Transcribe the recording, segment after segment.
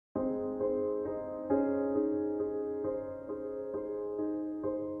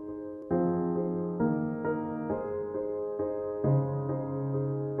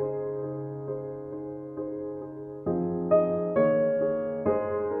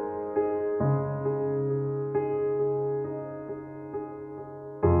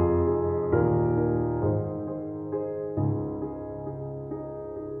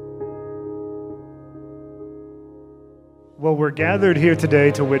Well, we're gathered here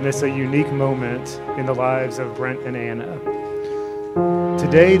today to witness a unique moment in the lives of Brent and Anna.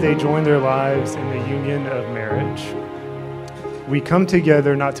 Today, they join their lives in the union of marriage. We come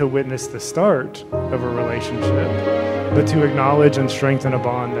together not to witness the start of a relationship, but to acknowledge and strengthen a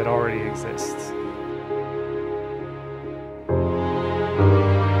bond that already exists.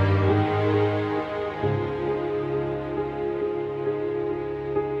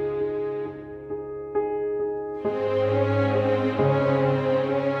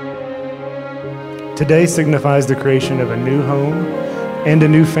 Today signifies the creation of a new home and a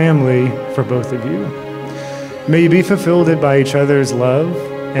new family for both of you. May you be fulfilled by each other's love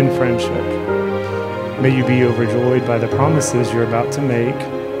and friendship. May you be overjoyed by the promises you're about to make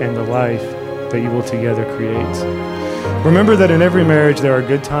and the life that you will together create. Remember that in every marriage there are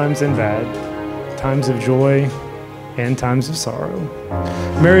good times and bad, times of joy and times of sorrow.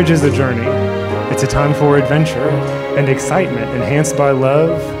 Marriage is a journey. It's a time for adventure and excitement, enhanced by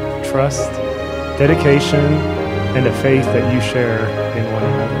love, trust, dedication, and a faith that you share in one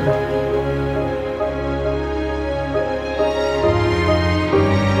another.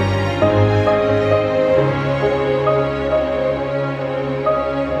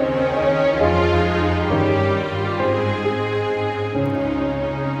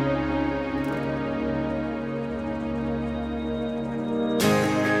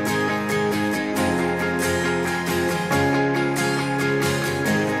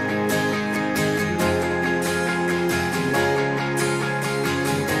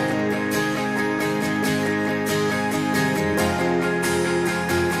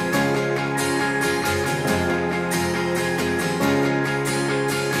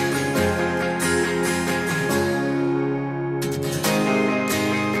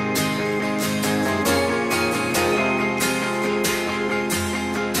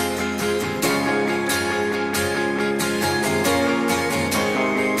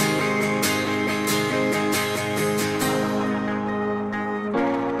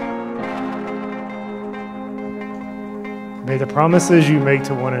 May the promises you make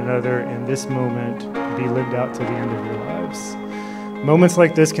to one another in this moment be lived out to the end of your lives. Moments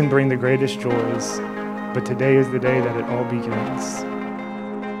like this can bring the greatest joys, but today is the day that it all begins.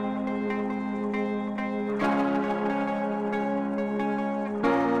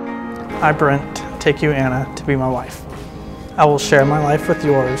 I, Brent, take you, Anna, to be my wife. I will share my life with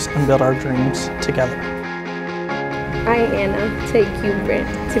yours and build our dreams together. I, Anna, take you,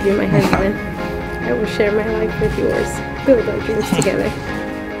 Brent, to be my husband. I will share my life with yours, build our dreams together.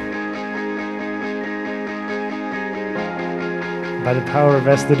 By the power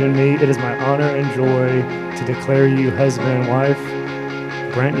vested in me, it is my honor and joy to declare you husband and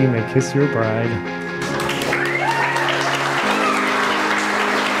wife. Brent, you may kiss your bride.